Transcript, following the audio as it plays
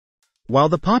While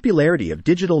the popularity of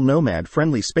digital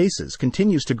nomad-friendly spaces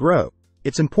continues to grow,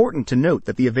 it's important to note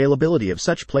that the availability of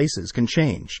such places can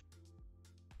change.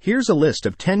 Here's a list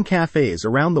of 10 cafes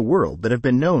around the world that have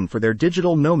been known for their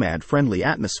digital nomad-friendly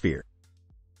atmosphere.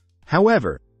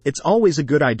 However, it's always a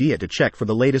good idea to check for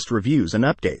the latest reviews and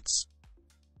updates.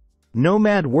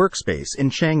 Nomad Workspace in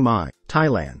Chiang Mai,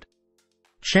 Thailand.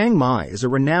 Chiang Mai is a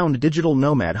renowned digital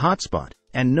nomad hotspot,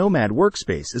 and Nomad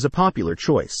Workspace is a popular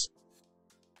choice.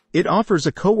 It offers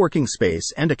a co-working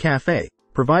space and a cafe,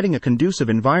 providing a conducive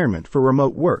environment for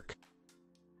remote work.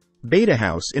 Beta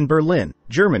House in Berlin,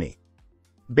 Germany.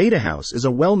 Beta House is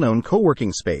a well-known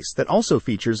co-working space that also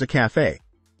features a cafe.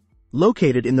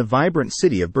 Located in the vibrant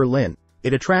city of Berlin,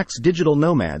 it attracts digital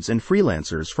nomads and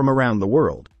freelancers from around the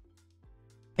world.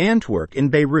 Antwerp in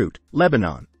Beirut,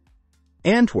 Lebanon.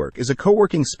 Antwerp is a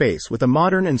co-working space with a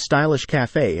modern and stylish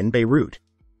cafe in Beirut.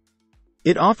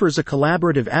 It offers a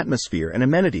collaborative atmosphere and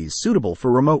amenities suitable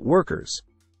for remote workers.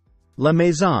 La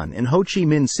Maison in Ho Chi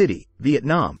Minh City,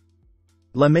 Vietnam.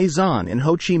 La Maison in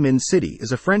Ho Chi Minh City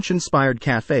is a French-inspired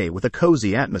cafe with a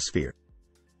cozy atmosphere.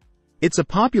 It's a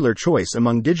popular choice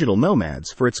among digital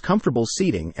nomads for its comfortable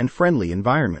seating and friendly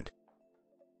environment.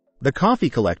 The Coffee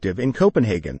Collective in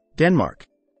Copenhagen, Denmark.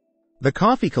 The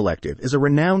Coffee Collective is a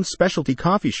renowned specialty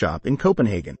coffee shop in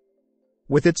Copenhagen.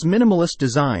 With its minimalist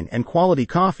design and quality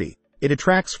coffee, it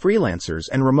attracts freelancers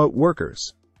and remote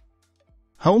workers.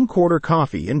 Home Quarter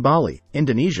Coffee in Bali,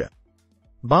 Indonesia.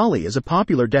 Bali is a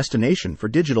popular destination for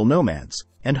digital nomads,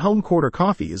 and Home Quarter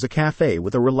Coffee is a cafe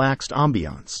with a relaxed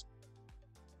ambiance.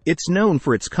 It's known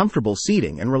for its comfortable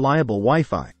seating and reliable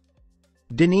Wi-Fi.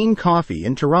 Dineen Coffee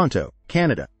in Toronto,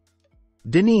 Canada.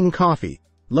 Dineen Coffee,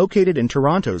 located in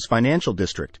Toronto's financial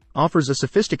district, offers a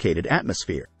sophisticated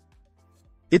atmosphere.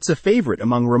 It's a favorite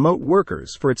among remote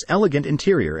workers for its elegant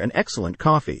interior and excellent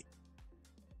coffee.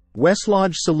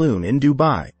 Westlodge Saloon in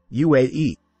Dubai,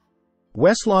 UAE.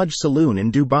 Westlodge Saloon in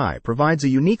Dubai provides a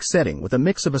unique setting with a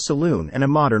mix of a saloon and a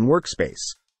modern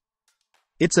workspace.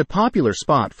 It's a popular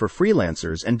spot for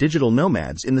freelancers and digital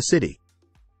nomads in the city.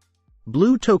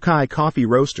 Blue Tokai Coffee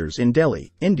Roasters in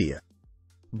Delhi, India.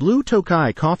 Blue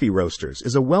Tokai Coffee Roasters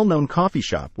is a well-known coffee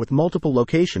shop with multiple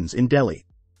locations in Delhi.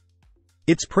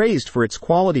 It's praised for its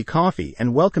quality coffee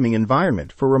and welcoming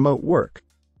environment for remote work.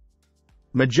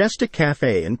 Majestic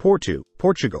Café in Porto,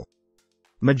 Portugal.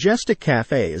 Majestic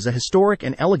Café is a historic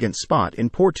and elegant spot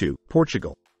in Porto,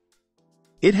 Portugal.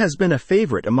 It has been a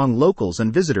favorite among locals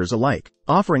and visitors alike,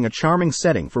 offering a charming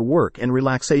setting for work and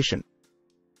relaxation.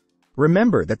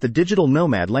 Remember that the digital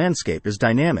nomad landscape is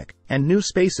dynamic, and new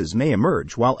spaces may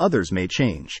emerge while others may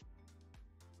change.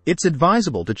 It's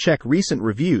advisable to check recent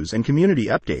reviews and community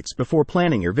updates before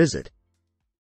planning your visit.